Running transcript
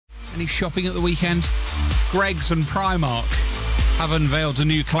Any shopping at the weekend? Greggs and Primark have unveiled a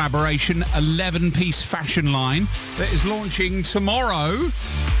new collaboration, 11-piece fashion line that is launching tomorrow.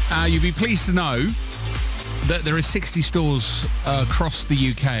 You'll be pleased to know that there are 60 stores across the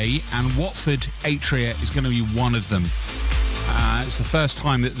UK, and Watford Atria is going to be one of them. It's the first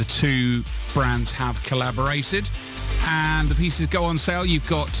time that the two brands have collaborated, and the pieces go on sale. You've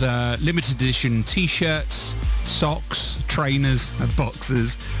got limited edition T-shirts, socks, trainers,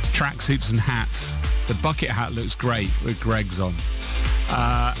 boxers, tracksuits and hats. The bucket hat looks great with Greggs on.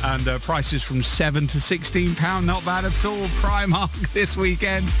 And prices from £7 to £16, not bad at all. Primark this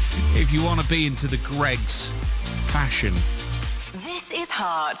weekend if you want to be into the Greggs fashion. This is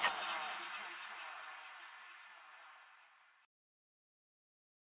Heart.